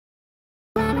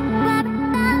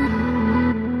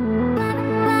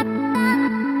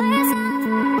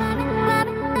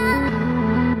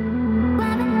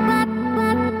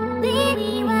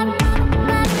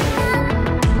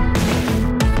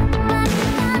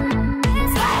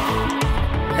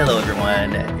Hello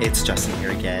everyone, it's Justin here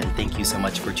again. Thank you so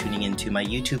much for tuning into my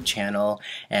YouTube channel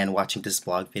and watching this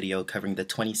vlog video covering the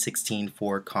 2016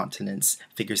 Four Continents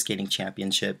Figure Skating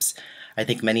Championships. I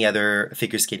think many other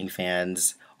figure skating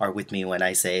fans are with me when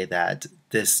I say that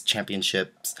this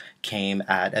championships came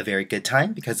at a very good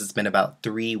time because it's been about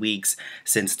 3 weeks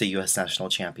since the US National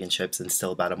Championships and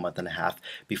still about a month and a half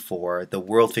before the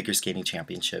World Figure Skating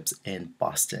Championships in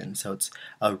Boston. So it's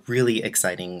a really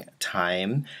exciting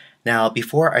time. Now,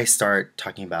 before I start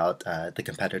talking about the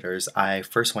competitors, I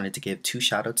first wanted to give 2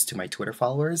 shoutouts to my Twitter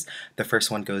followers. The first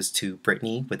one goes to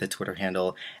Brittany with the Twitter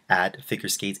handle at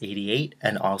FigureSkates88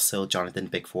 and also Jonathan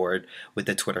Bickford with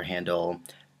the Twitter handle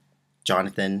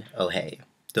Jonathan O'Hay.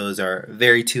 Those are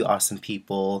very 2 awesome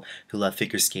people who love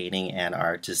figure skating and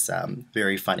are just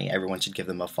very funny. Everyone should give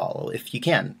them a follow if you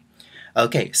can.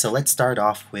 Okay, so let's start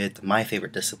off with my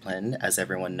favorite discipline, as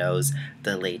everyone knows,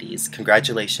 the ladies.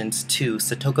 Congratulations to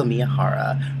Satoko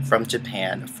Miyahara from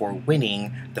Japan for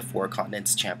winning the Four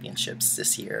Continents Championships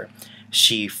this year.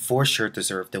 She for sure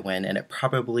deserved the win, and it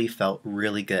probably felt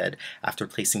really good after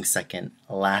placing second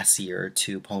last year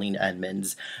to Pauline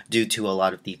Edmonds due to a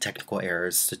lot of the technical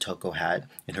errors Satoko had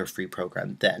in her free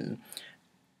program then.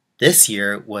 This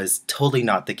year was totally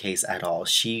not the case at all.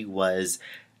 She was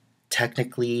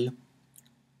technically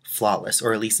flawless,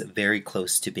 or at least very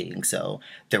close to being so.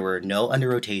 There were no under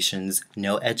rotations,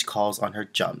 no edge calls on her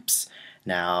jumps.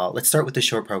 Now, let's start with the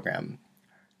short program.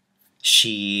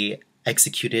 She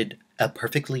executed a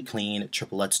perfectly clean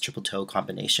triple Lutz triple toe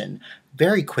combination.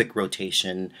 Very quick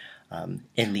rotation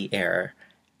in the air.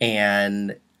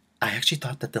 And I actually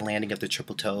thought that the landing of the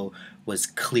triple toe was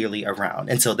clearly around.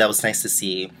 And so that was nice to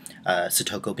see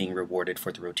Satoko being rewarded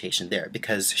for the rotation there,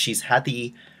 because she's had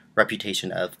the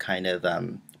reputation of kind of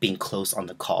being close on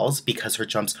the calls because her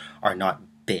jumps are not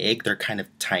big, they're kind of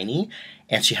tiny,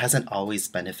 and she hasn't always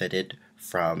benefited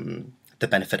from the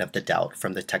benefit of the doubt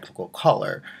from the technical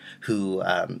caller who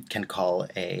can call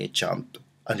a jump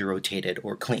under-rotated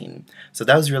or clean. So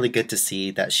that was really good to see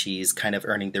that she's kind of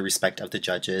earning the respect of the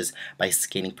judges by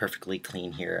skating perfectly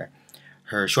clean here.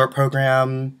 Her short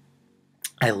program,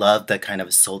 I love the kind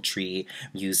of sultry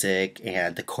music,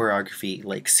 and the choreography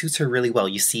like suits her really well.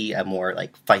 You see a more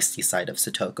like feisty side of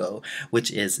Satoko,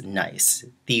 which is nice.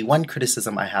 The one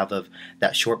criticism I have of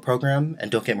that short program,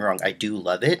 and don't get me wrong, I do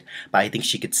love it, but I think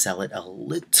she could sell it a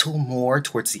little more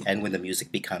towards the end when the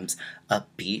music becomes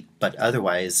upbeat. But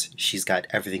otherwise, she's got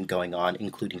everything going on,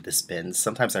 including the spins.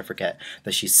 Sometimes I forget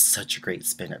that she's such a great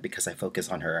spinner because I focus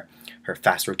on her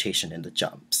fast rotation in the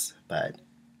jumps. But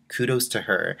kudos to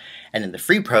her. And in the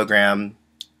free program,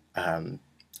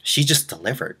 she just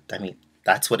delivered. I mean,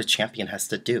 that's what a champion has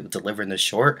to do. Deliver in the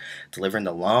short, deliver in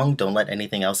the long, don't let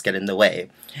anything else get in the way.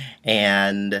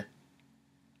 And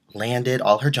landed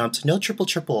all her jumps. No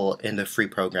triple in the free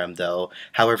program though.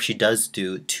 However, she does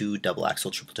do 2 double axel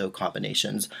triple toe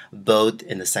combinations, both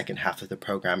in the second half of the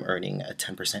program, earning a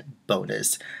 10%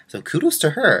 bonus. So kudos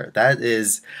to her. That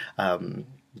is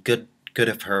good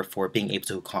of her for being able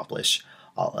to accomplish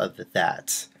all of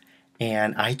that.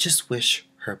 And I just wish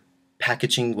her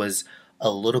packaging was a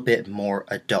little bit more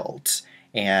adult.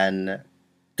 And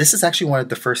this is actually one of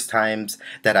the first times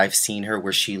that I've seen her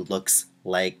where she looks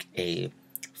like a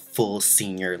full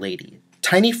senior lady.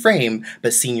 Tiny frame,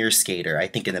 but senior skater. I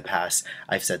think in the past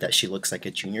I've said that she looks like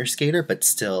a junior skater, but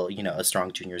still, you know, a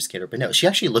strong junior skater. But no, she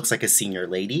actually looks like a senior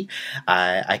lady.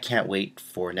 I can't wait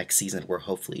for next season where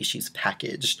hopefully she's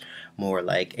packaged more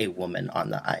like a woman on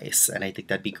the ice. And I think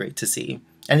that'd be great to see.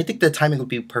 And I think the timing would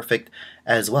be perfect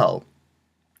as well.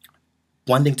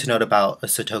 One thing to note about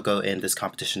Satoko in this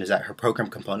competition is that her program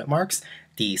component marks,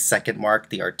 the second mark,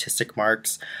 the artistic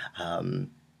marks,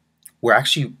 were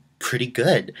actually pretty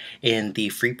good. In the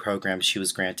free program, she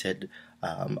was granted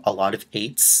a lot of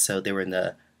 8s, so they were in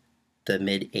the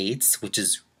mid 8s, which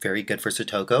is very good for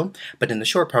Satoko. But in the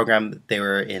short program, they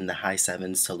were in the high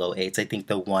 7s to low 8s. I think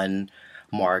the one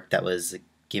mark that was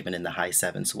given in the high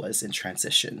 7s was in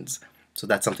transitions, so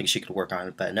that's something she could work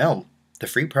on. But no, the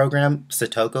free program,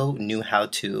 Satoko knew how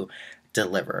to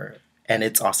deliver, and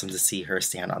it's awesome to see her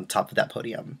stand on top of that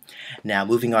podium. Now,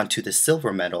 moving on to the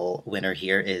silver medal winner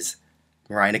here is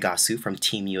Mirai Nagasu from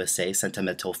Team USA,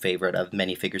 sentimental favorite of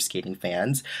many figure skating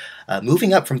fans.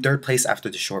 Moving up from 3rd place after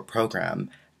the short program,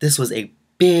 this was a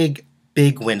big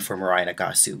win for Mirai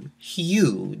Nagasu.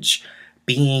 Huge.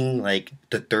 Being like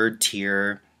the 3rd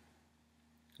tier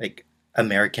like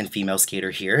American female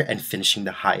skater here and finishing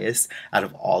the highest out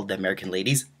of all the American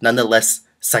ladies, nonetheless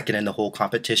second in the whole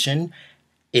competition,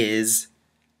 is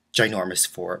ginormous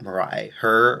for Mirai.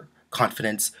 Her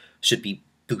confidence should be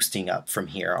boosting up from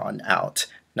here on out.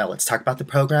 Now let's talk about the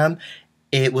program.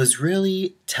 it was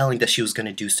really telling that she was going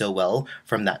to do so well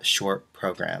from that short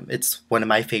program. It's one of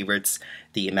my favorites,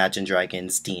 the Imagine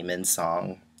Dragons Demon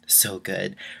song. So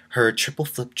good. Her triple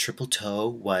flip, triple toe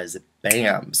was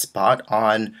bam, spot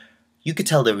on. You could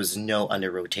tell there was no under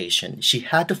rotation. She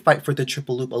had to fight for the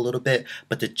triple loop a little bit,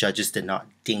 but the judges did not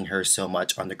ding her so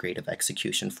much on the grade of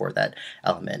execution for that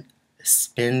element.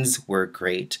 Spins were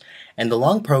great. And the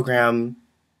long program,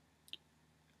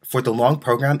 for the long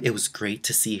program, it was great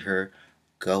to see her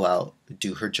go out,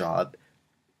 do her job,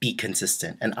 be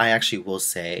consistent. And I actually will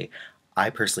say, I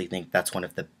personally think that's one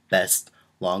of the best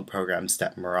long programs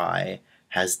that Mirai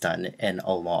has done in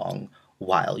a long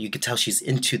while. You could tell she's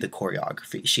into the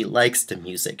choreography. She likes the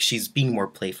music. She's being more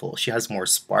playful. She has more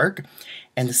spark,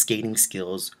 and the skating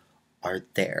skills are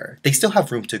there. They still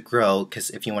have room to grow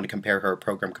because if you want to compare her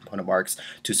program component marks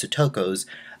to Satoko's,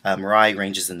 Mirai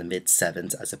ranges in the mid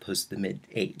sevens as opposed to the mid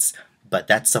eights. But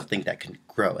that's something that can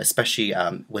grow, especially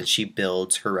when she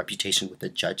builds her reputation with the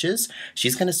judges.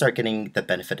 She's going to start getting the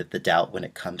benefit of the doubt when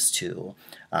it comes to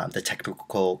the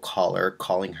technical caller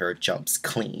calling her jumps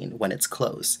clean when it's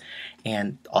close.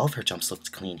 And all of her jumps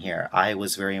looked clean here. I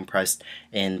was very impressed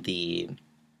in the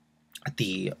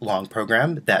long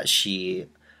program that she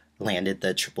landed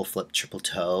the triple flip, triple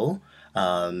toe.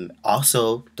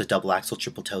 Also, the double axel,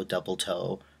 triple toe, double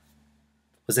toe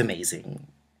was amazing.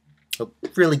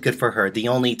 Really good for her. The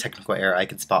only technical error I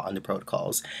could spot on the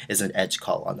protocols is an edge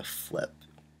call on the flip.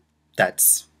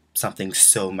 That's something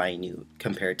so minute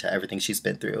compared to everything she's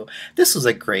been through. This was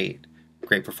a great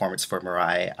performance for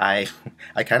Mirai.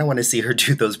 I kind of want to see her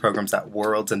do those programs at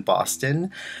Worlds in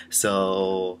Boston.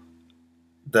 So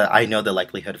I know the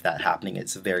likelihood of that happening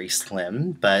is very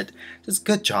slim, but just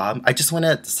good job. I just want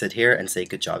to sit here and say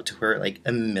good job to her like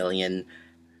a million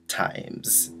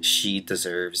times. She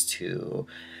deserves to,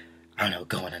 I don't know,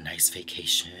 go on a nice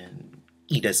vacation,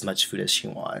 eat as much food as she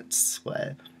wants.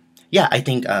 But yeah, I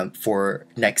think for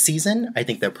next season, I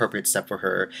think the appropriate step for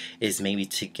her is maybe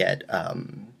to get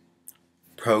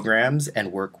programs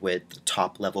and work with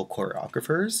top level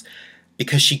choreographers,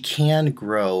 because she can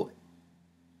grow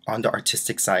on the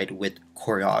artistic side with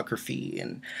choreography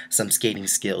and some skating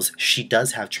skills. She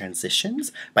does have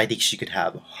transitions, but I think she could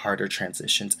have harder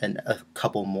transitions and a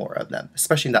couple more of them,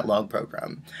 especially in that long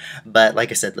program. But like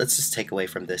I said, let's just take away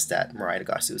from this that Mirai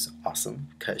Nagasu is awesome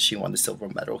because she won the silver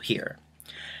medal here.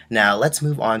 Now let's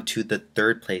move on to the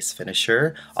third place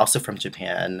finisher, also from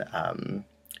Japan,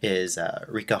 is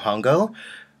Rika Hongo.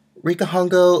 Rika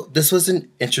Hongo, this was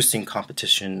an interesting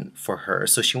competition for her.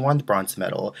 So she won the bronze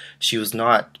medal. She was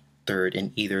not third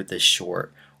in either the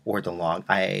short or the long.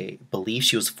 I believe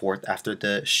she was fourth after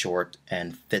the short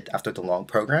and fifth after the long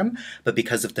program. But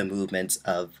because of the movements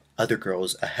of other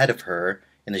girls ahead of her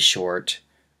in the short,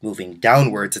 moving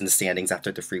downwards in the standings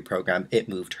after the free program, it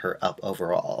moved her up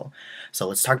overall. So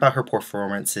let's talk about her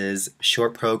performances.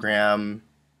 Short program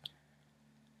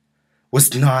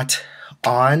was not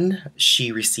on.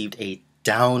 She received a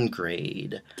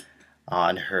downgrade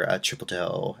on her triple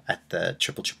toe at the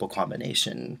triple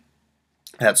combination.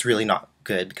 That's really not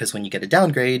good because when you get a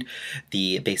downgrade,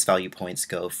 the base value points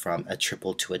go from a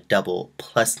triple to a double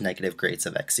plus negative grades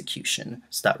of execution.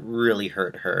 So that really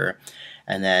hurt her.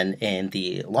 And then in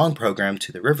the long program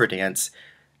to the river dance,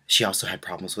 she also had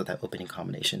problems with that opening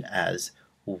combination as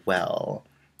well.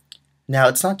 Now,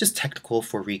 it's not just technical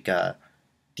for Rika.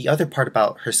 The other part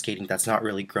about her skating that's not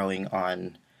really growing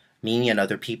on me and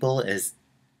other people is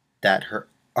that her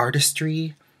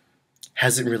artistry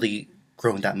hasn't really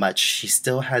grown that much. She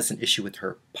still has an issue with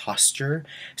her posture.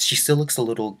 She still looks a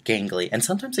little gangly, and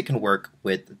sometimes it can work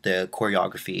with the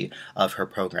choreography of her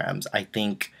programs. I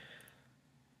think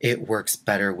it works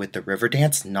better with the river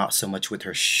dance, not so much with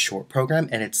her short program,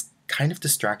 and it's kind of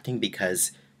distracting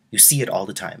because you see it all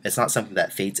the time. It's not something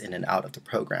that fades in and out of the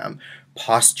program.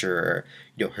 Posture,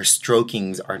 her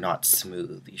strokings are not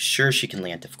smooth. Sure, she can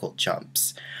land difficult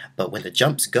jumps, but when the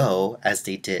jumps go, as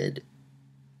they did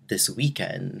this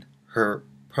weekend, her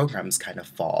programs kind of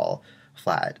fall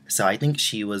flat. So I think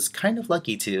she was kind of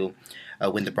lucky to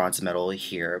win the bronze medal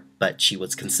here, but she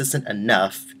was consistent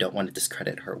enough. Don't want to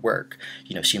discredit her work.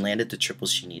 She landed the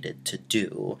triples she needed to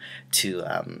do to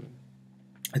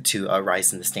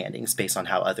rise in the standings based on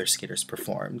how other skaters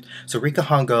performed. So Rika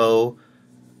Hongo,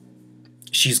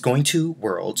 she's going to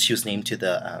Worlds. She was named to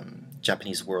the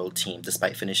Japanese World team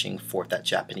despite finishing fourth at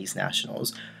Japanese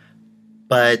Nationals.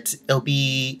 But it'll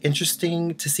be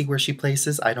interesting to see where she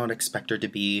places. I don't expect her to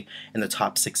be in the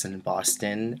top 6 in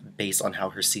Boston based on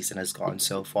how her season has gone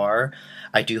so far.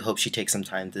 I do hope she takes some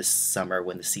time this summer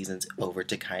when the season's over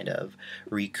to kind of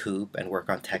recoup and work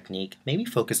on technique. Maybe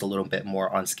focus a little bit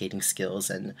more on skating skills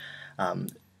and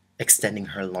extending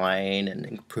her line and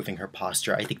improving her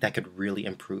posture. I think that could really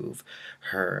improve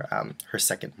her her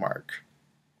second mark.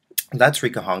 That's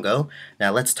Rika Hongo.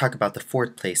 Now let's talk about the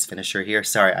 4th place finisher here.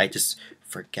 Sorry, I just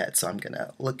forget, so I'm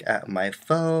gonna look at my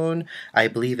phone. I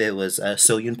believe it was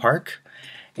Youn Park,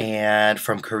 and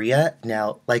from Korea.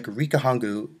 Now, like Rika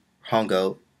Hongo,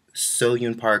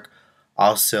 Youn Park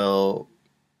also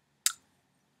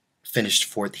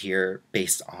finished 4th here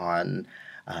based on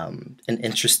an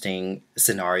interesting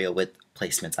scenario with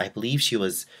placements. I believe she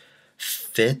was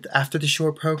 5th after the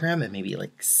short program and maybe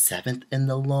like 7th in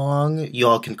the long. You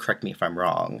all can correct me if I'm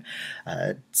wrong.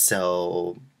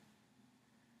 So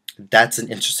that's an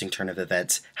interesting turn of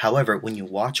events. However, when you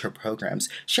watch her programs,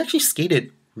 she actually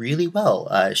skated really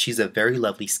well. She's a very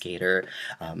lovely skater,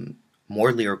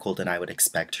 more lyrical than I would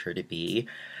expect her to be.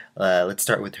 Let's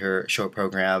start with her short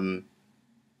program,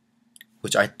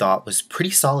 which I thought was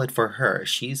pretty solid for her.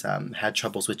 She's had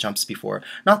troubles with jumps before.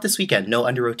 Not this weekend, no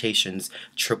under rotations.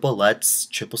 Triple Lutz,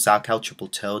 triple Salchow, triple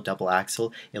toe, double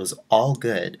axel. It was all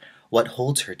good. What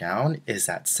holds her down is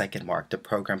that second mark, the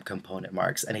program component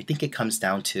marks. And I think it comes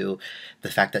down to the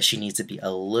fact that she needs to be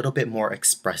a little bit more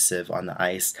expressive on the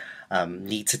ice,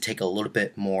 needs to take a little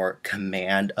bit more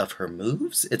command of her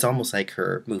moves. It's almost like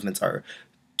her movements are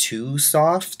too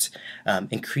soft.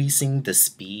 Increasing the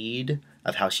speed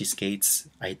of how she skates,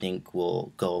 I think,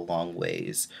 will go a long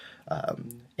ways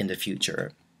in the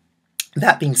future.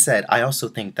 That being said, I also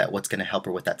think that what's going to help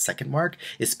her with that second mark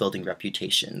is building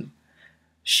reputation.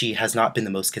 She has not been the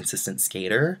most consistent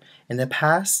skater in the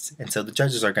past, and so the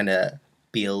judges are going to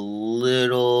be a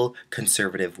little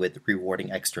conservative with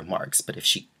rewarding extra marks. But if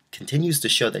she continues to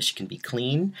show that she can be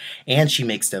clean and she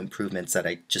makes the improvements that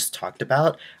I just talked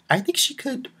about, I think she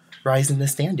could rise in the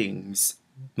standings.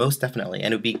 Most definitely.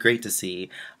 And it would be great to see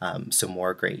some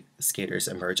more great skaters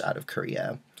emerge out of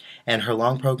Korea. And her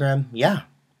long program, yeah,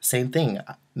 same thing.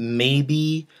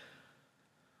 Maybe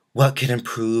what could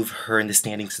improve her in the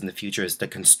standings in the future is the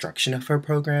construction of her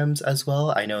programs as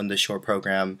well. I know in the short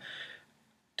program,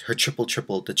 her triple,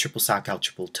 the triple sock out,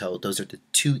 triple toe, those are the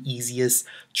 2 easiest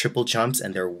triple jumps,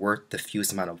 and they're worth the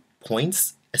fewest amount of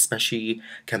points, especially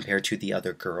compared to the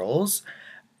other girls.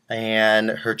 And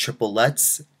her triple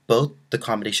lutz, both the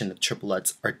combination of triple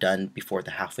lutz are done before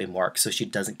the halfway mark, so she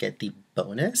doesn't get the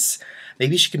bonus.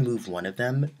 Maybe she can move one of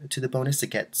them to the bonus to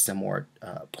get some more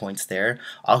points there.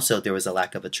 Also, there was a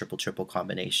lack of a triple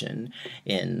combination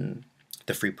in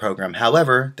the free program.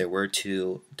 However, there were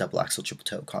 2 double axel triple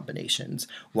toe combinations,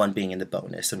 one being in the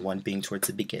bonus and one being towards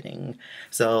the beginning.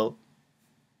 So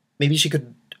maybe she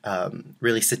could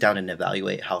really sit down and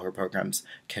evaluate how her programs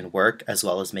can work, as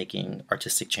well as making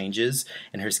artistic changes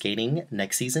in her skating.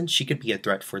 Next season, she could be a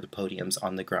threat for the podiums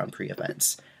on the Grand Prix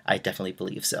events. I definitely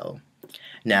believe so.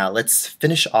 Now, let's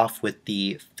finish off with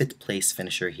the 5th place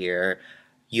finisher here,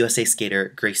 USA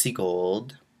skater Gracie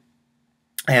Gold.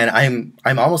 And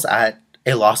I'm almost at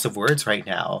a loss of words right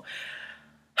now.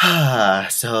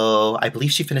 So I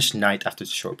believe she finished 9th after the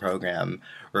short program,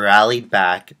 rallied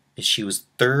back. She was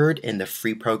 3rd in the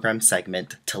free program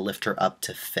segment to lift her up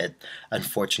to 5th.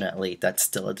 Unfortunately, that's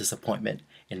still a disappointment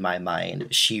in my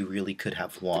mind. She really could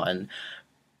have won.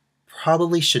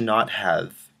 Probably should not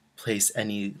have placed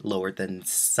any lower than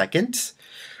 2nd.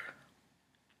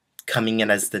 Coming in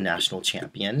as the national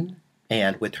champion,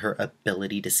 and with her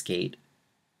ability to skate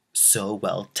so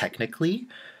well technically,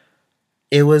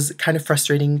 it was kind of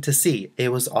frustrating to see. It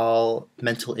was all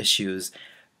mental issues.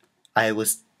 I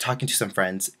was talking to some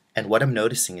friends, and what I'm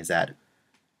noticing is that,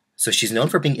 so she's known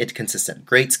for being inconsistent.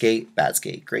 Great skate, bad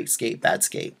skate, great skate, bad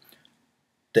skate.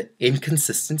 The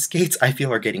inconsistent skates, I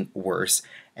feel, are getting worse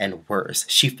and worse.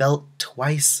 She fell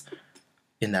twice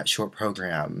in that short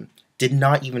program. Did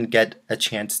not even get a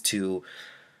chance to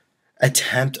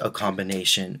attempt a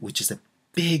combination, which is a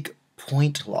big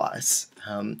point loss.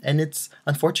 And it's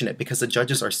unfortunate because the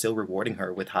judges are still rewarding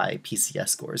her with high PCS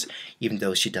scores, even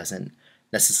though she doesn't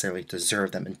necessarily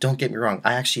deserve them. And don't get me wrong,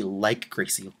 I actually like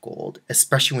Gracie Gold,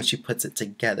 especially when she puts it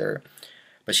together.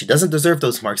 But she doesn't deserve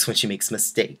those marks when she makes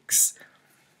mistakes.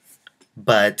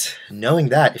 But knowing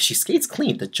that, if she skates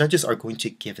clean, the judges are going to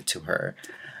give it to her.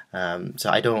 So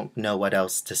I don't know what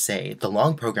else to say. The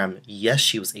long program, yes,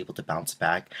 she was able to bounce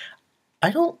back. I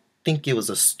don't think it was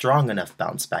a strong enough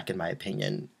bounce back, in my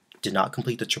opinion. Did not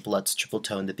complete the triple lutz, triple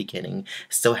toe in the beginning.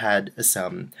 Still had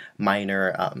some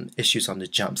minor issues on the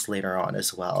jumps later on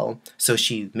as well. So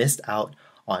she missed out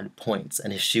on points.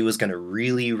 And if she was going to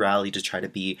really rally to try to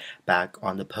be back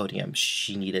on the podium,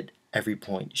 she needed every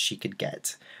point she could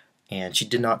get. And she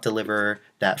did not deliver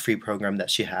that free program that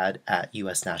she had at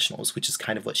US Nationals, which is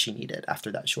kind of what she needed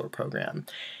after that short program.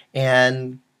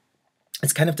 And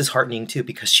it's kind of disheartening too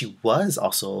because she was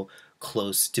also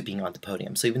close to being on the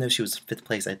podium. So even though she was 5th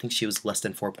place, I think she was less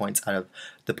than 4 points out of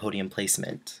the podium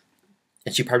placement.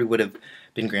 And she probably would have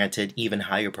been granted even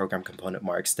higher program component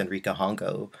marks than Rika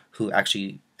Hongo, who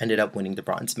actually ended up winning the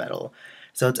bronze medal.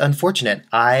 So it's unfortunate.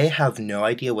 I have no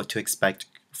idea what to expect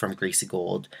from Gracie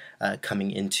Gold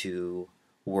coming into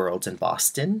Worlds in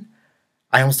Boston.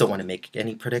 I almost don't want to make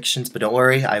any predictions, but don't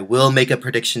worry, I will make a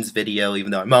predictions video,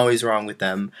 even though I'm always wrong with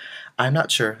them. I'm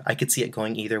not sure. I could see it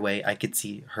going either way. I could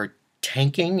see her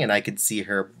tanking, and I could see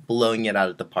her blowing it out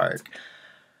of the park.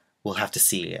 We'll have to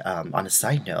see. On a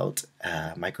side note,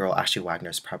 my girl Ashley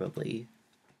Wagner's probably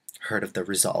heard of the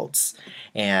results,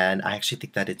 and I actually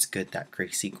think that it's good that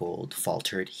Gracie Gold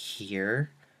faltered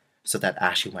here so that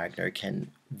Ashley Wagner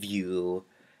can view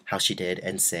how she did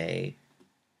and say,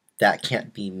 that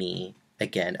can't be me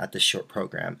again at the short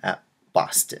program at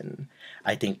Boston.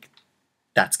 I think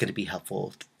that's going to be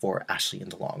helpful for Ashley in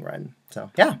the long run.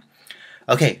 So, yeah.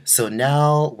 Okay, so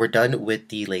now we're done with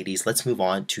the ladies. Let's move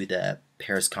on to the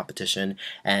pairs competition.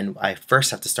 And I first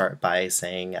have to start by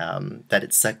saying that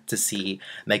it sucked to see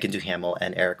Megan Duhamel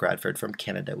and Eric Radford from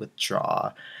Canada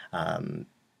withdraw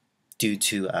due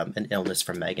to an illness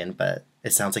from Megan, but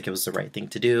it sounds like it was the right thing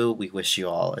to do. We wish you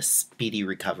all a speedy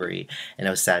recovery, and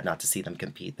it was sad not to see them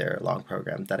compete their long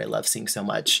program that I love seeing so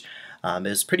much. It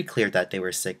was pretty clear that they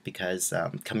were sick because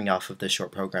coming off of the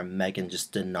short program, Megan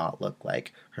just did not look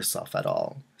like herself at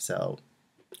all. So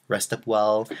rest up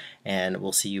well, and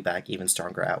we'll see you back even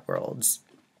stronger at Worlds.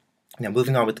 Now,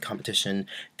 moving on with the competition,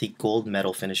 the gold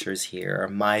medal finishers here are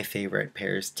my favorite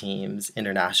pairs teams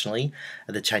internationally.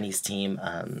 The Chinese team,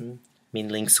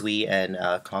 Menling Sui and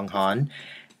Kong Han,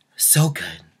 so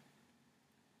good.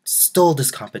 Stole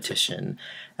this competition,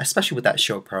 especially with that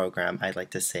show program. I'd like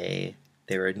to say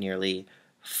they were nearly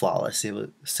flawless. It was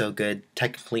so good,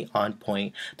 technically on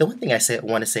point. The one thing I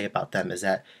want to say about them is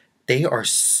that they are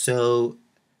so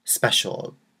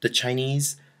special. The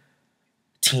Chinese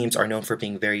teams are known for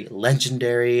being very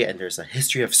legendary, and there's a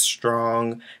history of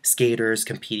strong skaters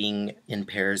competing in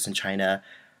pairs in China.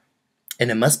 And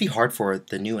it must be hard for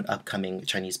the new and upcoming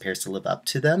Chinese pairs to live up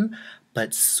to them,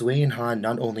 but Sui and Han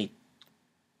not only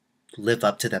live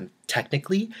up to them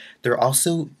technically, they're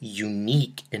also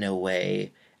unique in a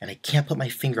way, and I can't put my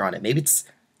finger on it. Maybe it's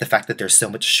the fact that they're so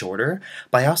much shorter,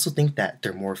 but I also think that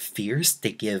they're more fierce.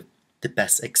 They give the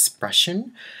best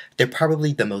expression. They're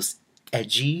probably the most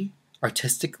edgy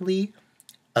artistically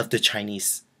of the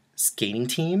Chinese skating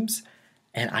teams,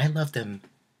 and I love them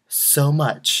so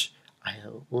much. I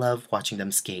love watching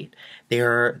them skate.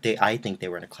 I think they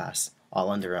were in a class all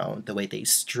on their own. The way they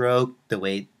stroke, the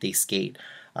way they skate,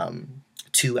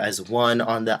 2 as 1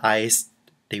 on the ice.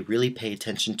 They really pay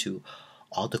attention to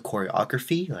all the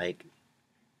choreography, like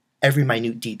every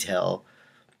minute detail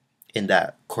in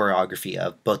that choreography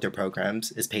of both their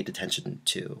programs is paid attention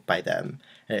to by them.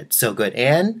 And it's so good.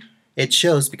 And it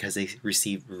shows because they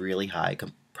receive really high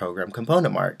program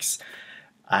component marks.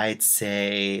 I'd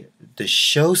say the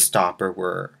showstopper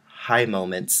were high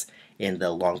moments in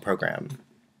the long program.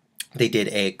 They did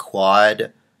a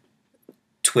quad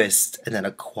twist and then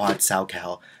a quad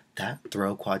Saukow. That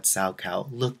throw quad Saukow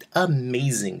looked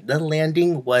amazing. The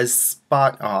landing was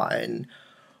spot on.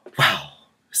 Wow.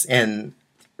 And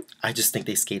I just think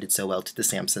they skated so well to the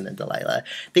Samson and Delilah.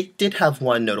 They did have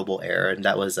one notable error, and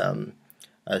that was a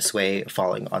Sway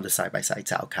falling on the side-by-side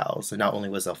Saukow. So not only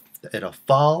was it a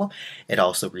fall, it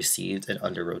also received an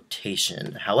under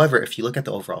rotation. However, if you look at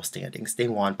the overall standings, they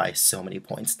won by so many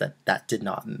points that did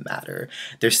not matter.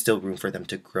 There's still room for them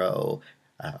to grow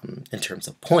in terms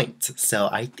of points. So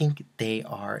I think they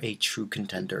are a true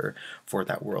contender for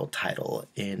that world title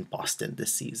in Boston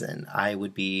this season.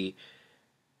 I'd be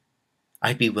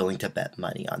willing to bet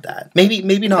money on that.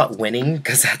 Maybe not winning,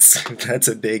 because that's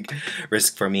a big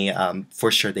risk for me.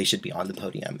 For sure, they should be on the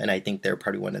podium, and I think they're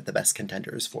probably one of the best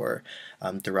contenders for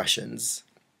the Russians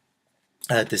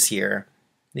this year.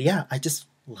 Yeah, I just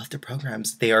love their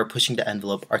programs. They are pushing the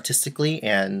envelope artistically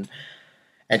and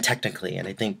technically, and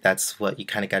I think that's what you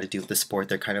kind of got to do with the sport.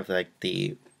 They're kind of like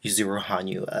the Yuzuru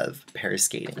Hanyu of pair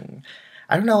skating.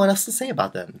 I don't know what else to say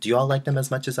about them. Do you all like them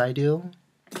as much as I do?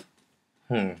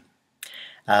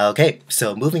 Okay,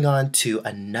 so moving on to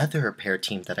another pair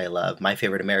team that I love, my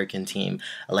favorite American team,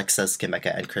 Alexa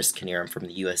Scimeca and Chris Knierim from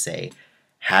the USA,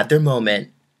 had their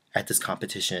moment at this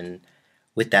competition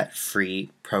with that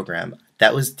free program.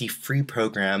 That was the free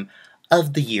program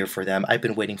of the year for them. I've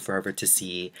been waiting forever to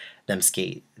see them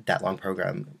skate that long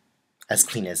program as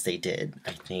clean as they did.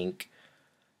 I think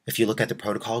if you look at the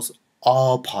protocols,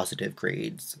 all positive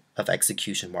grades of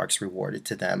execution marks rewarded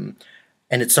to them.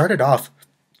 And it started off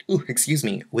ooh, excuse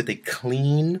me, with a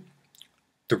clean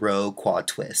throw quad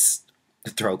twist. The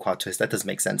throw quad twist, that doesn't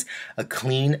make sense. A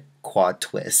clean quad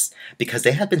twist, because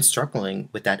they had been struggling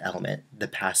with that element the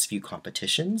past few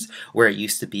competitions, where it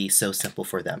used to be so simple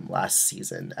for them last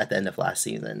season, at the end of last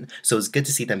season. So it's good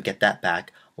to see them get that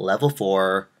back. Level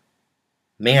 4,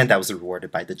 man, that was rewarded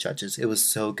by the judges. It was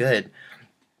so good.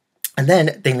 And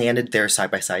then they landed their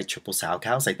side-by-side triple Sao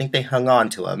cows. I think they hung on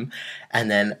to them.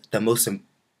 And then the most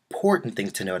important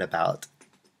thing to note about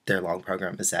their long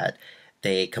program is that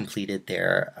they completed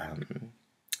their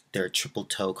triple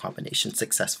toe combination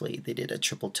successfully. They did a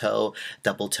triple toe,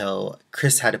 double toe.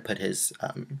 Chris had to put his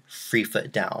free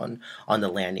foot down on the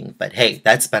landing, but hey,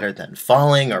 that's better than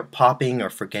falling or popping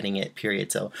or forgetting it,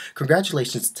 period. So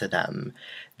congratulations to them.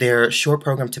 Their short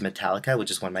program to Metallica, which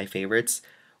is one of my favorites,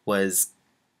 was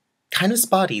kind of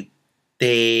spotty.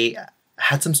 They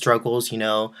had some struggles, you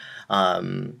know,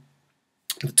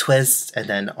 the twist, and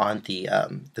then on the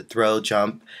throw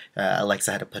jump,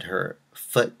 Alexa had to put her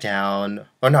foot down,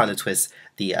 or not on the twist,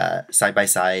 the side by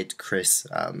side. Chris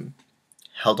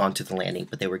held on to the landing,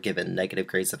 but they were given negative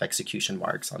grades of execution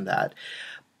marks on that.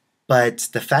 But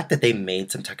the fact that they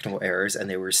made some technical errors and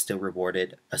they were still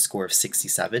rewarded a score of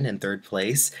 67 in third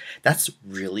place, that's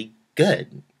really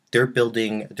good. They're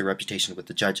building their reputation with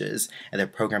the judges, and their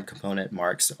program component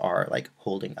marks are like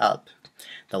holding up.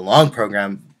 The long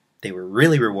program, they were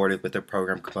really rewarded with their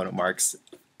program component marks.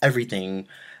 Everything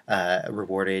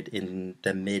rewarded in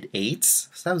the mid-8s.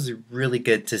 So that was really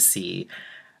good to see.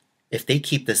 If they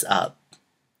keep this up,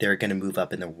 they're going to move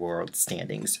up in the world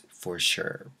standings for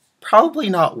sure. Probably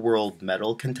not world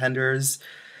medal contenders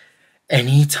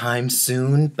anytime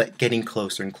soon, but getting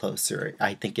closer and closer.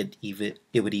 I think it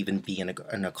would even be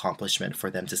an accomplishment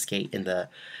for them to skate in the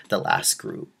last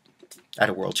group at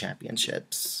a world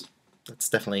championships. That's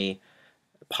definitely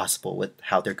possible with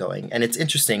how they're going. And it's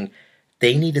interesting,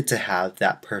 they needed to have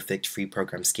that perfect free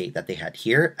program skate that they had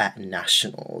here at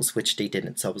nationals, which they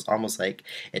didn't. So it was almost like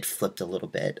it flipped a little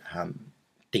bit.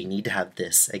 They need to have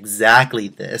this, exactly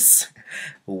this,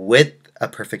 with a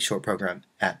perfect short program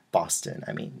at Boston.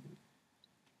 I mean,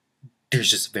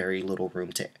 there's just very little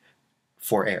room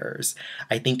for errors.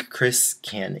 I think Chris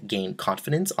can gain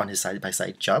confidence on his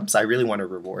side-by-side jumps. I really want to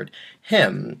reward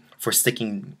him for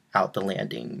sticking out the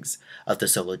landings of the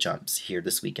solo jumps here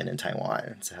this weekend in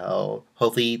Taiwan. So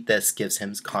hopefully this gives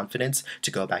him confidence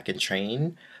to go back and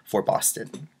train for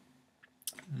Boston.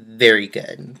 Very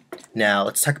good. Now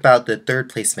let's talk about the third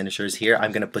place finishers here.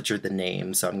 I'm going to butcher the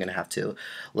name, so I'm going to have to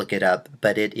look it up.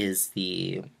 But it is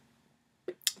the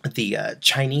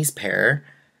Chinese pair,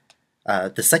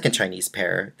 the second Chinese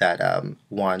pair that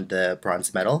won the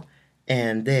bronze medal.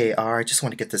 And they are, I just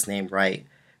want to get this name right,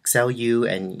 Xiaoyu Yu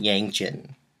and Yang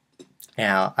Jin.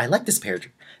 Now, I like this pair.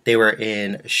 They were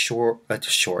in they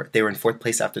were in 4th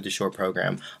place after the short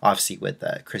program, obviously with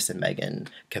Chris and Megan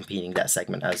competing that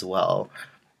segment as well.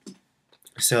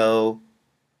 So,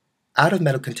 out of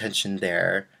medal contention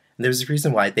there, and there's a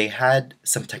reason why they had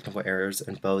some technical errors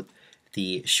in both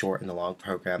the short and the long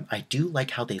program. I do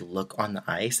like how they look on the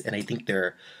ice, and I think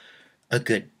they're a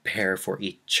good pair for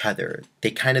each other.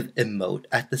 They kind of emote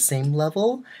at the same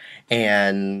level,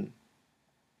 and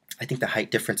I think the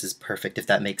height difference is perfect, if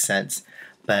that makes sense.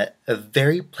 But a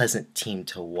very pleasant team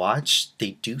to watch.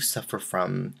 They do suffer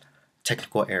from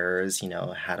technical errors, you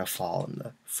know, had a fall in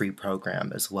the free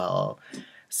program as well.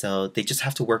 So they just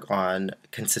have to work on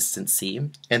consistency,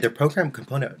 and their program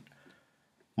component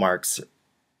marks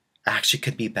actually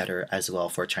could be better as well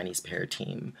for a Chinese pair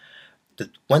team. The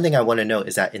one thing I want to note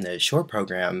is that in the short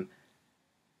program,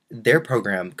 their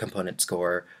program component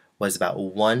score was about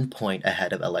 1 point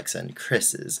ahead of Alexa and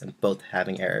Chris's, and both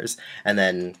having errors. And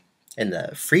then in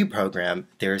the free program,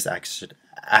 theirs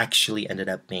actually ended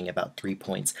up being about 3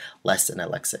 points less than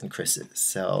Alexa and Chris's.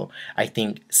 So I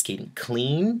think skating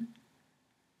clean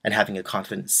and having a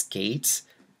confident skate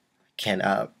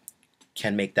can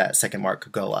make that second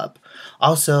mark go up.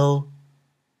 Also,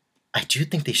 I do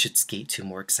think they should skate to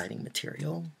more exciting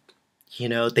material. You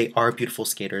know, they are beautiful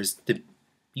skaters. The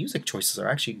music choices are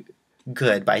actually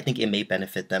good, but I think it may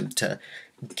benefit them to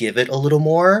give it a little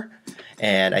more,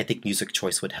 and I think music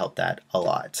choice would help that a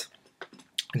lot.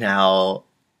 Now,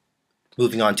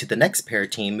 moving on to the next pair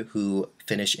team who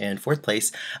finished in 4th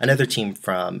place, another team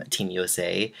from Team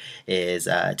USA is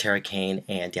Tarah Kayne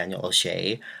and Daniel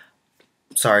O'Shea.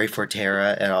 Sorry for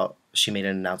Tarah. She made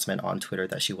an announcement on Twitter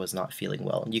that she was not feeling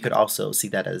well. And you could also see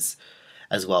that as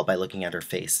well by looking at her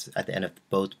face at the end of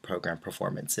both program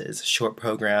performances. Short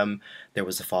program, there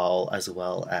was a fall, as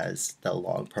well as the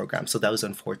long program. So that was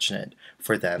unfortunate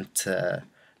for them to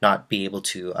not be able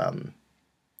to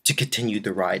to continue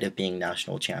the ride of being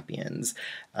national champions.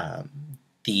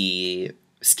 The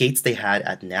skates they had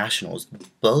at nationals,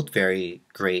 both very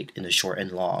great in the short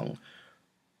and long,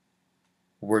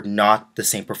 were not the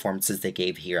same performances they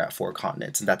gave here at Four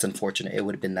Continents, and that's unfortunate. It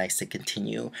would have been nice to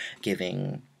continue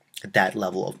giving that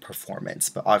level of performance,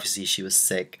 but obviously she was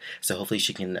sick, so hopefully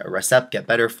she can rest up, get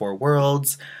better for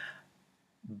Worlds.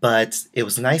 But it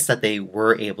was nice that they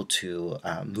were able to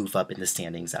move up in the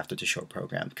standings after the short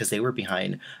program, because they were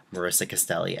behind Marissa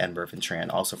Castelli and Mervyn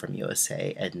Tran, also from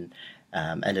USA, and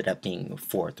ended up being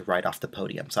fourth right off the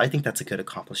podium. So I think that's a good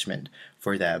accomplishment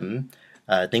for them.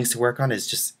 Things to work on is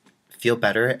just feel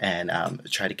better and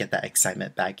try to get that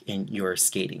excitement back in your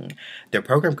skating. Their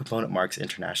program component marks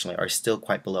internationally are still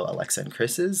quite below Alexa and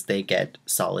Chris's. They get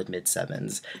solid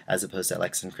mid-7s as opposed to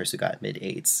Alexa and Chris, who got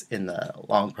mid-8s in the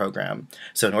long program.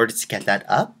 So in order to get that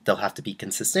up, they'll have to be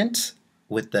consistent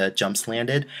with the jumps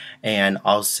landed and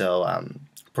also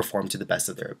perform to the best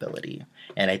of their ability.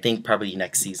 And I think probably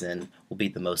next season will be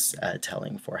the most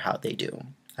telling for how they do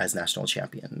as national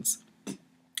champions.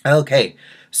 Okay,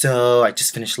 so I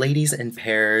just finished ladies in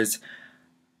pairs.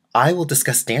 I will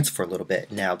discuss dance for a little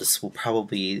bit. Now, this will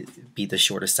probably be the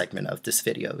shortest segment of this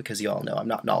video because you all know I'm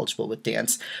not knowledgeable with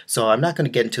dance. So I'm not going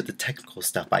to get into the technical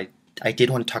stuff. I did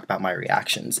want to talk about my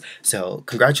reactions. So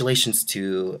congratulations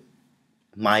to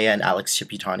Maia and Alex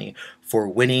Shibutani for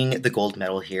winning the gold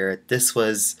medal here. This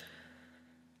was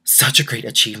such a great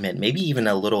achievement, maybe even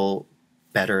a little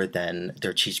better than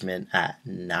their achievement at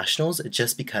nationals,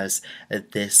 just because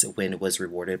this win was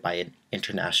rewarded by an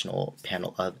international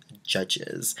panel of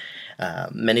judges.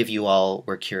 Many of you all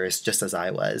were curious, just as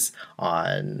I was,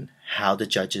 on how the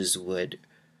judges would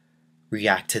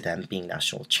react to them being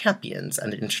national champions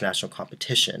and an international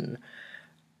competition.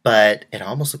 But it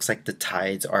almost looks like the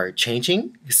tides are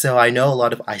changing. So I know a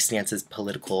lot of ice dance is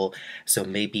political, so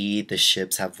maybe the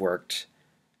Shibs have worked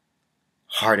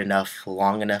hard enough,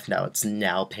 long enough, now it's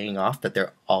now paying off that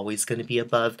they're always going to be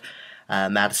above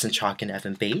Madison, Chock, and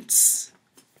Evan Bates.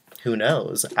 Who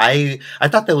knows? I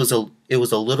thought that it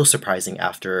was a little surprising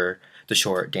after the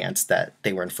short dance that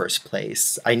they were in first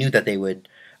place. I knew that they would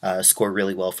score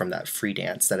really well from that free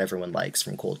dance that everyone likes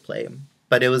from Coldplay.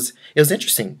 But it was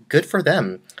interesting. Good for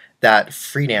them. That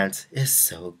free dance is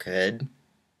so good.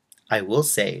 I will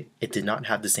say it did not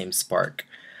have the same spark,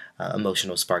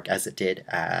 emotional spark, as it did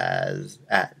as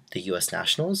at the U.S.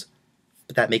 Nationals.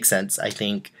 But that makes sense. I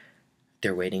think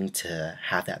they're waiting to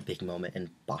have that big moment in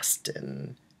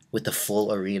Boston with the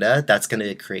full arena. That's going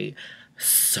to create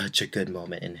such a good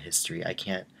moment in history. I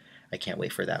can't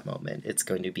wait for that moment. It's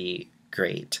going to be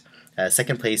great.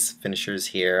 Second place finishers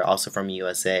here, also from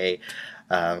USA,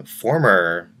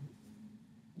 former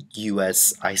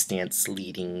U.S. ice dance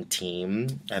leading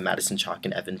team, Madison, Chock,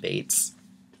 and Evan Bates.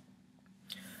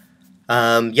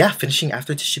 Yeah, finishing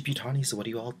after the Shibutani, so what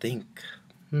do you all think?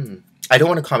 I don't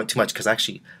want to comment too much because I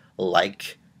actually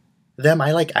like them.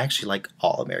 I actually like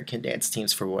all American dance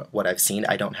teams for what I've seen.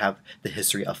 I don't have the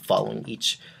history of following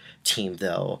each team,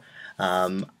 though.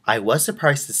 I was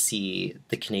surprised to see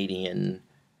the Canadian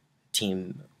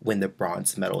team win the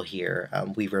bronze medal here,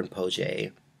 Weaver and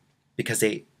Poje, because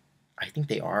I think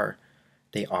they are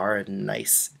a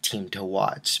nice team to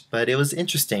watch. But it was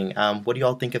interesting. What do you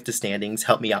all think of the standings?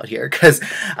 Help me out here, because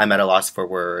I'm at a loss for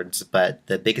words. But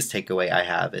the biggest takeaway I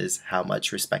have is how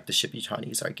much respect the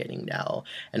Shibutanis are getting now,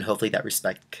 and hopefully that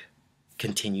respect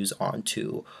continues on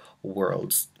to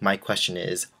Worlds. My question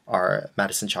is, are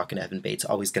Madison, Chock, and Evan Bates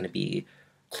always going to be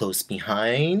close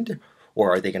behind, or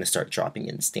are they going to start dropping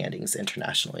in standings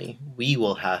internationally? We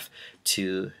will have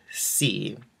to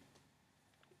see.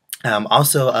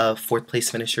 Also, fourth place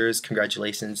finishers,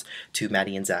 congratulations to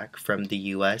Maddie and Zach from the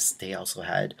US. They also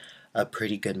had a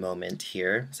pretty good moment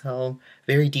here. So,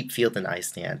 very deep field in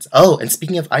ice dance. Oh, and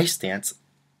speaking of ice dance,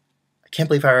 I can't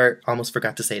believe I almost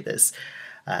forgot to say this.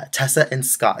 Tessa and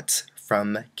Scott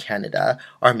from Canada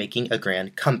are making a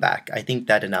grand comeback. I think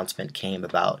that announcement came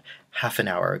about half an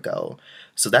hour ago.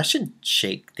 So that should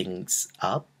shake things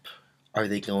up. Are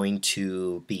they going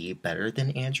to be better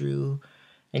than Andrew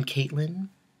and Kaitlyn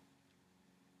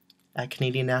at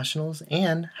Canadian Nationals?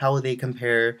 And how will they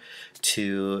compare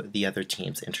to the other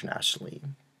teams internationally?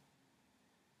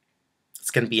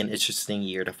 It's going to be an interesting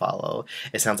year to follow.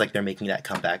 It sounds like they're making that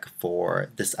comeback for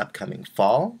this upcoming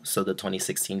fall, so the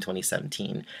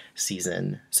 2016-2017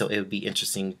 season. So it would be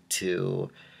interesting to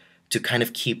kind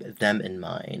of keep them in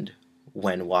mind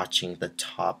when watching the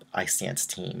top ice dance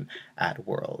team at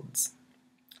Worlds.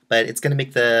 But it's going to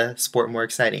make the sport more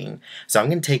exciting. So I'm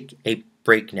going to take a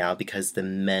break now because the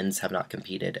men's have not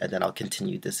competed, and then I'll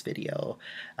continue this video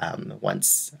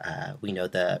once we know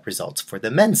the results for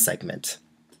the men's segment.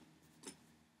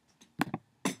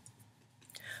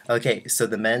 Okay, so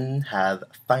the men have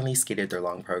finally skated their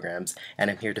long programs,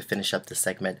 and I'm here to finish up this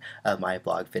segment of my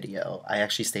blog video. I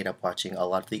actually stayed up watching a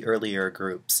lot of the earlier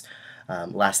groups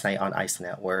last night on Ice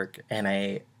Network, and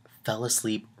I fell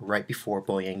asleep right before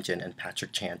Boyang Jin and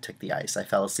Patrick Chan took the ice. I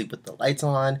fell asleep with the lights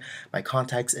on, my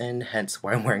contacts in, hence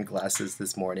why I'm wearing glasses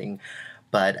this morning.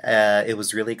 But it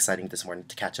was really exciting this morning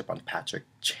to catch up on Patrick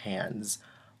Chan's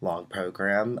long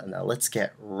program. Now let's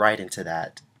get right into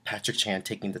that. Patrick Chan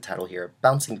taking the title here,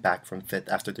 bouncing back from fifth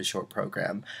after the short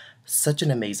program. Such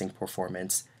an amazing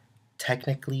performance,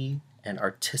 technically and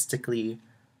artistically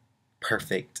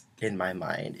perfect in my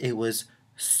mind. It was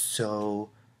so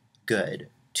good.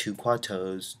 Two quad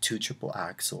toes, two triple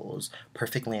axels,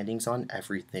 perfect landings on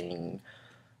everything.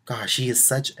 Gosh, he is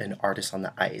such an artist on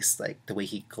the ice. Like the way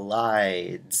he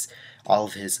glides, all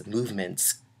of his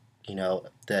movements,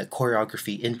 the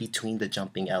choreography in between the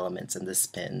jumping elements and the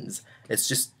spins. It's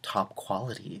just top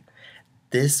quality.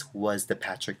 This was the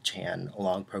Patrick Chan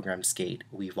long program skate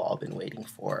we've all been waiting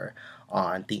for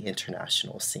on the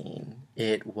international scene.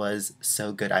 It was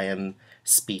so good. I am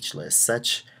speechless.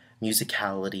 Such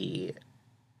musicality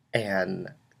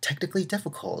and technically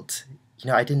difficult.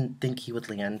 I didn't think he would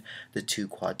land the two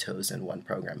quad toes in one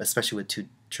program, especially with two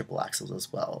triple axels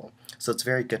as well. So it's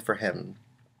very good for him.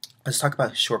 Let's talk about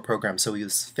his short program. So he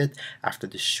was fifth after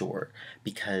the short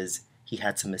because he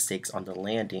had some mistakes on the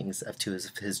landings of two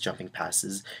of his jumping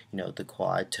passes, the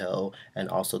quad toe and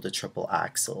also the triple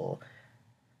axel.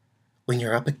 When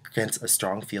you're up against a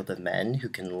strong field of men who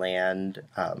can land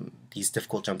these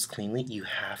difficult jumps cleanly, you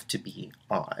have to be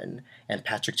on. And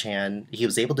Patrick Chan, he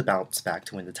was able to bounce back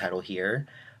to win the title here,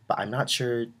 but I'm not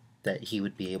sure that he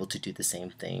would be able to do the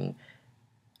same thing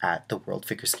at the World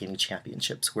Figure Skating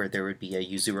Championships, where there would be a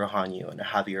Yuzuru Hanyu and a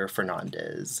Javier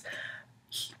Fernandez.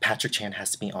 Patrick Chan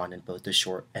has to be on in both the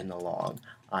short and the long,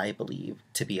 I believe,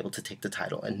 to be able to take the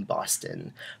title in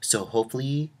Boston. So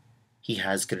hopefully he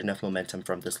has good enough momentum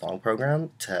from this long program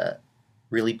to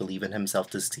really believe in himself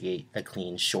to skate a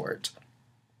clean short.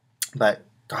 But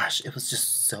gosh, it was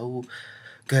just so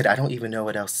good. I don't even know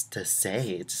what else to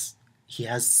say. He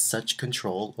has such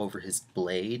control over his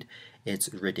blade.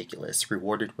 It's ridiculous.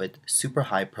 Rewarded with super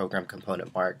high program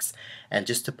component marks. And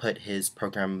just to put his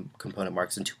program component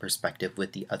marks into perspective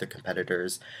with the other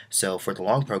competitors, so for the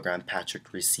long program,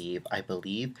 Patrick received, I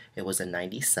believe it was a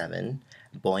 97.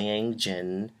 Boyang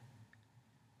Jin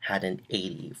had an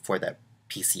 80 for that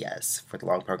PCS for the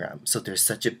long program. So there's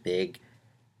such a big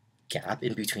gap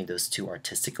in between those two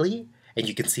artistically. And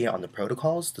you can see it on the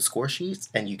protocols, the score sheets,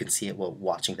 and you can see it while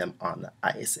watching them on the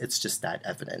ice. It's just that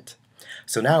evident.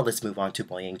 So now let's move on to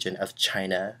Boyang Jin of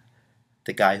China,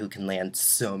 the guy who can land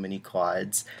so many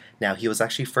quads. Now, he was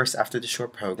actually first after the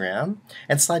short program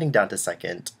and sliding down to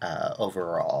second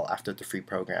overall after the free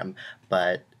program.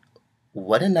 But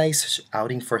what a nice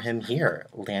outing for him here,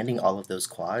 landing all of those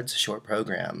quads, short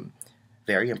program.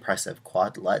 Very impressive.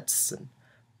 Quad Lutz, and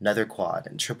another quad,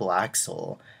 and triple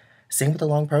axel. Same with the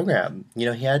long program.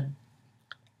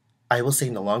 I will say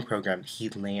in the long program, he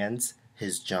lands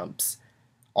his jumps,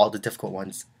 all the difficult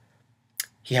ones.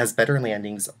 He has better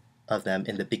landings of them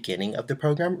in the beginning of the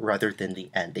program rather than the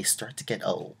end. They start to get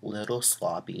a little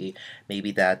sloppy.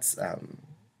 Maybe that's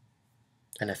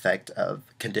an effect of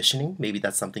conditioning. Maybe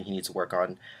that's something he needs to work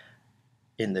on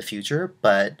in the future.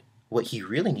 But what he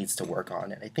really needs to work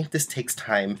on, and I think this takes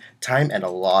time and a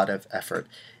lot of effort,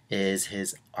 is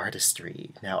his artistry.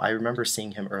 Now, I remember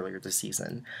seeing him earlier this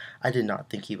season. I did not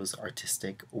think he was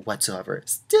artistic whatsoever.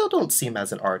 Still don't see him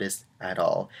as an artist at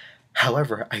all.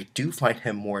 However, I do find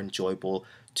him more enjoyable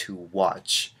to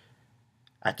watch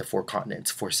at the Four Continents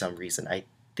for some reason. I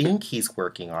think he's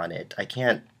working on it. I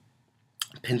can't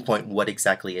pinpoint what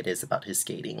exactly it is about his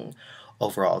skating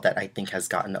overall that I think has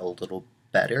gotten a little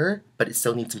better, but it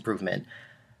still needs improvement.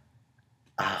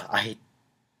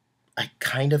 I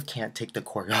kind of can't take the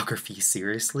choreography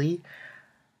seriously.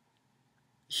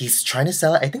 He's trying to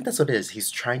sell it. I think that's what it is.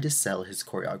 He's trying to sell his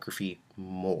choreography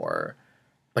more,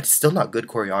 but it's still not good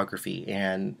choreography,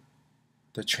 and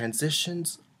the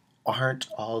transitions aren't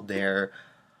all there.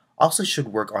 Also should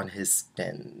work on his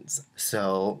spins.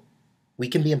 So we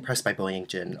can be impressed by Boyang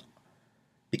Jin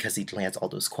because he lands all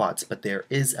those quads, but there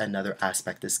is another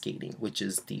aspect of skating, which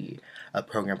is the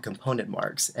program component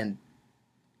marks, and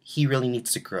he really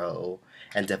needs to grow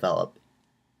and develop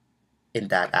in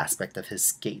that aspect of his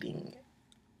skating.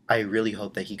 I really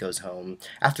hope that he goes home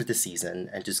after the season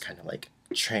and just kind of like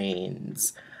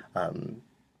trains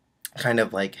kind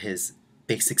of like his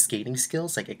basic skating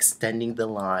skills, like extending the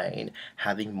line,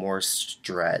 having more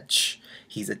stretch.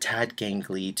 He's a tad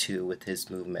gangly too with his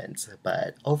movements,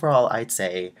 but overall I'd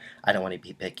say, I don't want to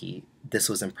be picky, this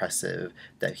was impressive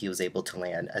that he was able to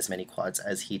land as many quads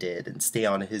as he did and stay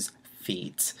on his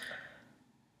feet.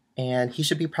 And he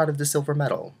should be proud of the silver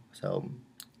medal. So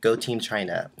go Team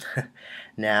China.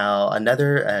 Now,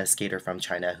 another skater from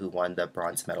China who won the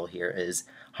bronze medal here is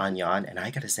Han Yan. And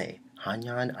I gotta say, Han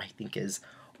Yan, I think, is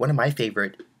one of my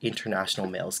favorite international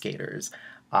male skaters.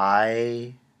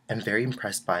 I am very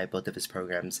impressed by both of his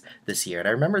programs this year. And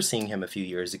I remember seeing him a few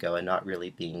years ago and not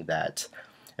really being that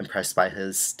impressed by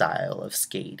his style of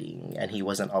skating. And he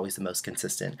wasn't always the most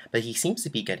consistent. But he seems to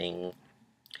be getting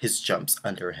his jumps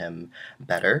under him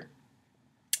better,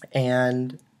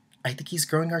 and I think he's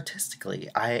growing artistically.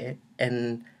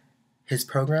 And his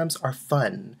programs are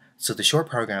fun. So the short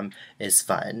program is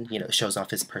fun, you know, it shows off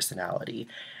his personality,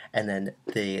 and then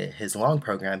his long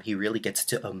program, he really gets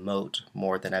to emote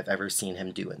more than I've ever seen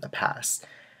him do in the past,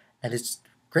 and it's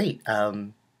great.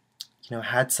 You know,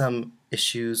 had some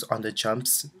issues on the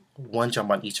jumps, one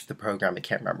jump on each of the program, I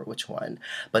can't remember which one,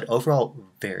 but overall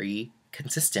very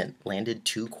consistent. Landed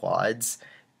 2 quads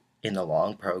in the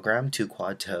long program, 2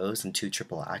 quad toes and 2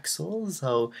 triple axles.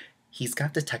 So he's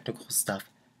got the technical stuff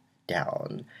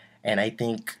down. And I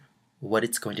think what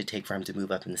it's going to take for him to move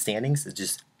up in the standings is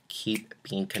just keep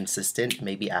being consistent.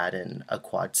 Maybe add in a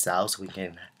quad style so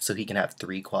he can have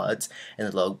 3 quads in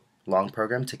the long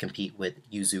program to compete with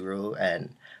Yuzuru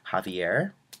and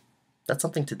Javier. That's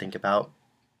something to think about.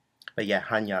 But yeah,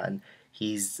 Han Yan,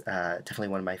 he's definitely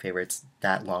one of my favorites.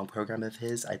 That long program of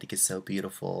his, I think, is so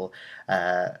beautiful.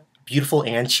 Beautiful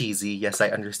and cheesy. Yes, I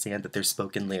understand that there's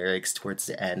spoken lyrics towards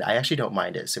the end. I actually don't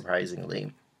mind it,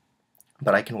 surprisingly.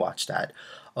 But I can watch that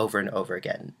over and over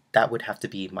again. That would have to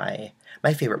be my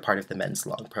favorite part of the men's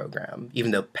long program.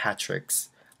 Even though Patrick's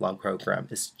long program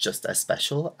is just as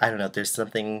special. I don't know, there's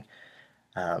something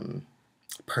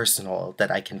personal that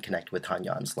I can connect with Han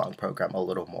Yan's long program a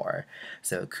little more.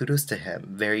 So kudos to him.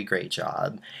 Very great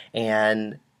job.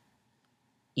 And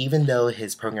even though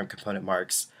his program component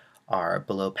marks are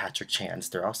below Patrick Chan's,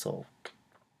 they're also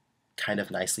kind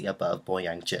of nicely above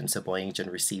Boyang Jin. So Boyang Jin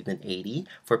received an 80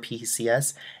 for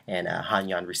PCS, and Han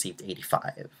Yan received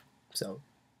 85. So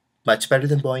much better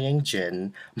than Boyang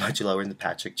Jin, much lower than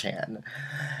Patrick Chan.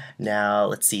 Now,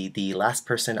 let's see, the last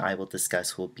person I will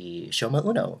discuss will be Shoma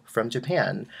Uno from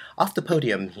Japan. Off the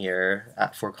podium here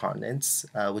at 4 Continents,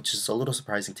 which is a little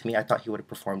surprising to me. I thought he would have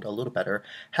performed a little better.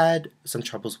 Had some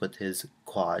troubles with his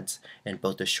quads in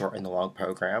both the short and the long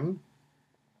program.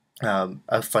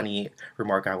 A funny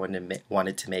remark I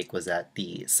wanted to make was that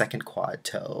the second quad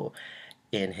toe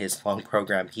in his long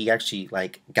program, he actually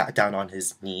got down on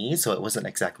his knees, so it wasn't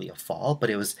exactly a fall, but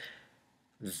it was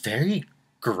very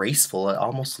graceful. It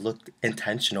almost looked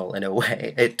intentional in a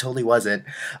way. It totally wasn't,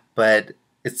 but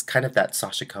it's kind of that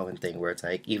Sasha Cohen thing where it's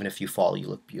like, even if you fall, you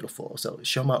look beautiful. So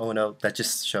Shoma Uno, that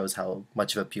just shows how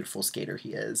much of a beautiful skater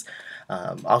he is.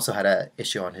 Also had an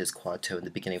issue on his quad toe in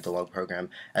the beginning of the long program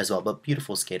as well, but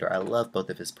beautiful skater. I love both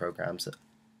of his programs.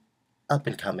 Up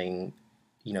and coming,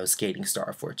 you know, skating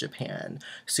star for Japan.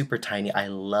 Super tiny. I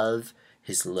love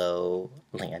his low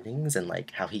landings and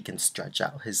how he can stretch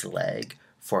out his leg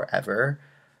forever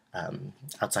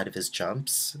outside of his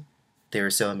jumps. They're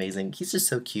so amazing. He's just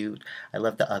so cute. I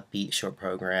love the upbeat short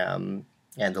program,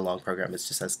 and the long program is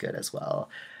just as good as well.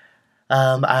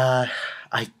 I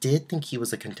did think he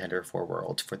was a contender for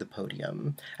World for the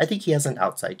podium. I think he has an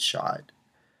outside shot,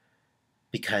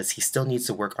 because he still needs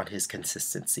to work on his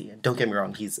consistency. And don't get me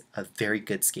wrong, he's a very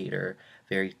good skater,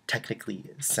 very technically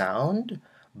sound,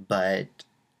 but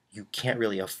you can't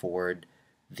really afford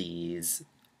these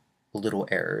little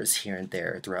errors here and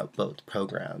there throughout both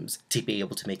programs to be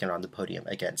able to make it on the podium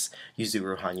against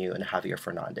Yuzuru Hanyu and Javier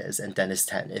Fernandez and Dennis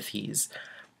Ten if he's,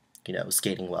 you know,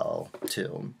 skating well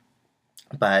too.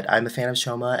 But I'm a fan of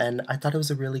Shoma, and I thought it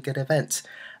was a really good event.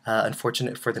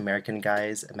 Unfortunate for the American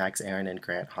guys, Max Aaron and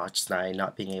Grant Hochstein,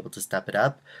 not being able to step it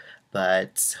up,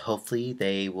 but hopefully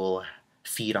they will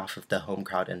feed off of the home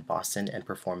crowd in Boston and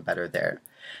perform better there.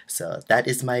 So that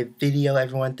is my video,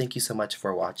 everyone. Thank you so much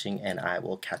for watching, and I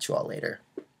will catch you all later.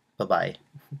 Bye-bye.